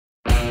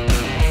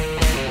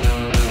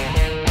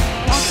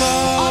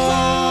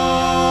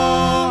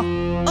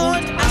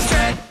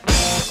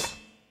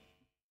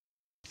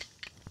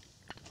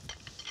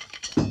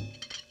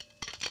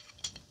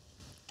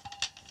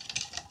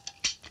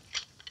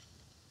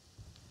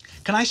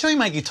Can I show you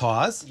my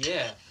guitars?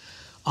 Yeah.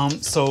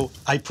 So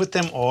I put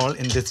them all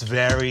in this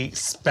very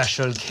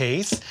special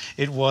case.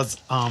 It was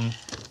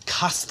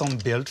custom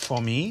built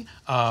for me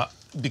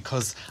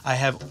because I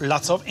have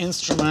lots of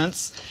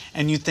instruments,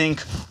 and you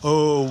think,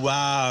 oh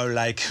wow,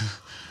 like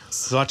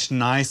such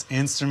nice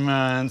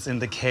instruments in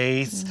the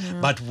case.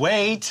 But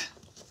wait,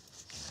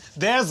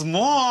 there's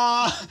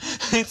more.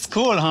 It's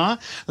cool, huh?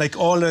 Like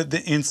all of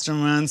the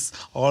instruments,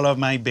 all of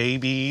my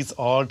babies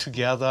all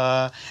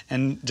together,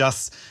 and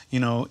just, you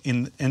know,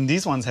 and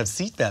these ones have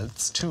seat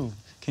belts too.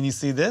 Can you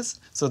see this?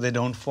 So they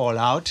don't fall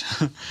out.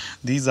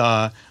 These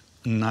are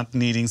not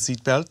needing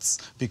seat belts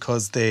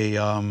because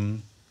they're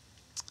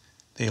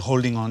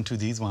holding on to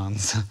these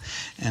ones.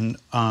 And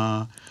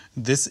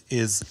this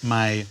is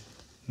my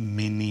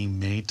mini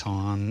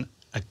Maton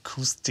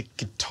acoustic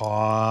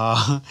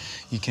guitar.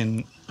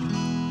 Can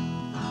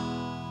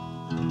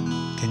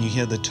you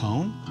hear the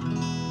tone?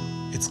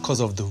 It's because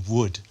of the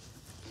wood.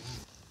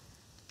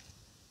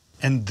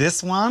 And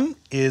this one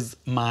is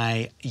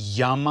my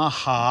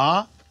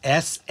Yamaha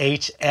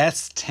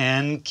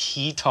SHS-10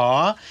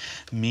 keytar,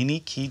 mini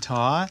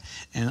keytar,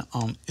 and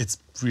it's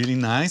really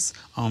nice.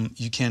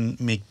 You can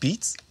make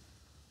beats.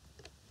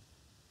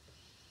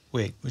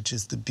 Wait, which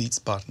is the beats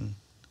button?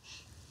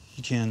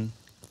 You can.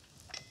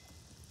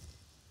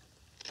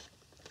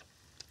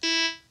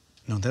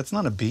 No, that's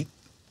not a beat.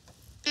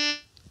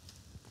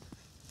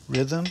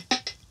 Rhythm.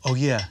 Oh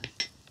yeah.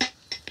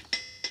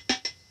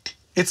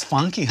 It's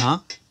funky, huh?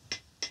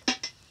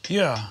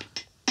 Yeah.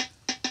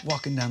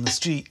 Walking down the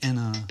street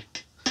and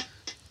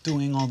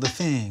doing all the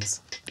things.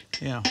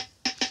 Yeah.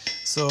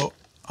 So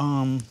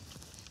I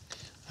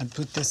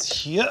put this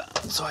here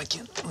so I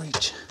can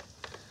reach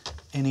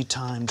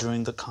anytime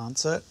during the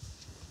concert.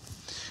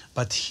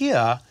 But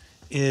here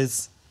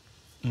is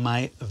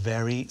my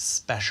very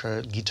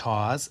special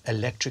guitars,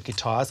 electric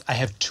guitars. I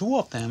have 2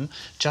 of them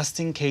just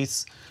in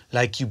case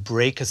like you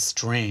break a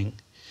string.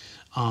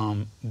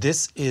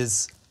 This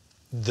is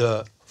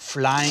the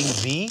Flying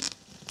V,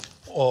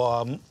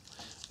 or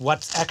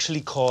what's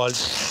actually called,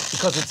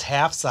 because it's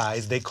half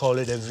size, they call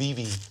it a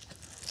VV.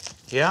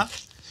 Yeah?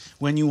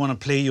 When you want to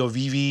play your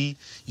VV,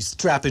 you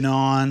strap it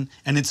on,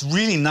 and it's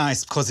really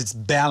nice because it's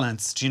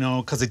balanced, you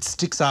know, because it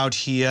sticks out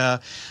here.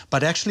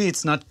 But actually,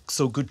 it's not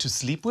so good to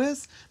sleep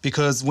with,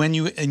 because when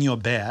you're in your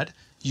bed,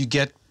 you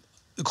get,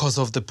 because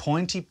of the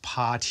pointy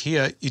part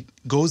here, it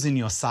goes in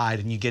your side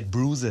and you get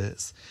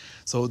bruises.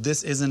 So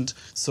this isn't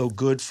so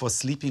good for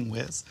sleeping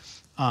with.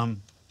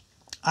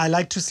 I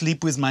like to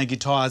sleep with my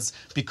guitars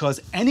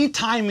because any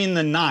time in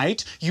the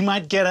night you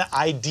might get an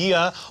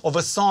idea of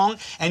a song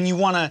and you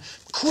want to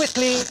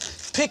quickly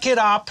pick it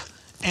up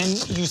and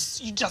you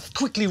just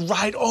quickly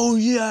write, oh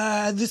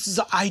yeah, this is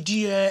the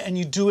idea, and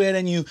you do it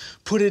and you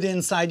put it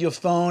inside your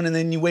phone, and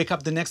then you wake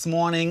up the next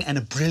morning and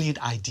a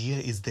brilliant idea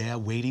is there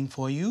waiting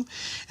for you.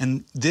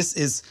 And this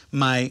is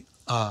my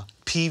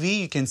PV.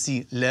 You can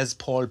see Les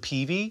Paul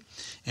PV,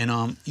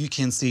 and you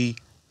can see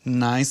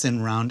nice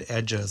and round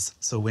edges.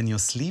 So when you're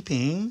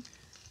sleeping,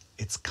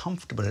 it's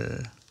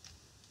comfortable.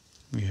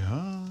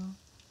 Yeah.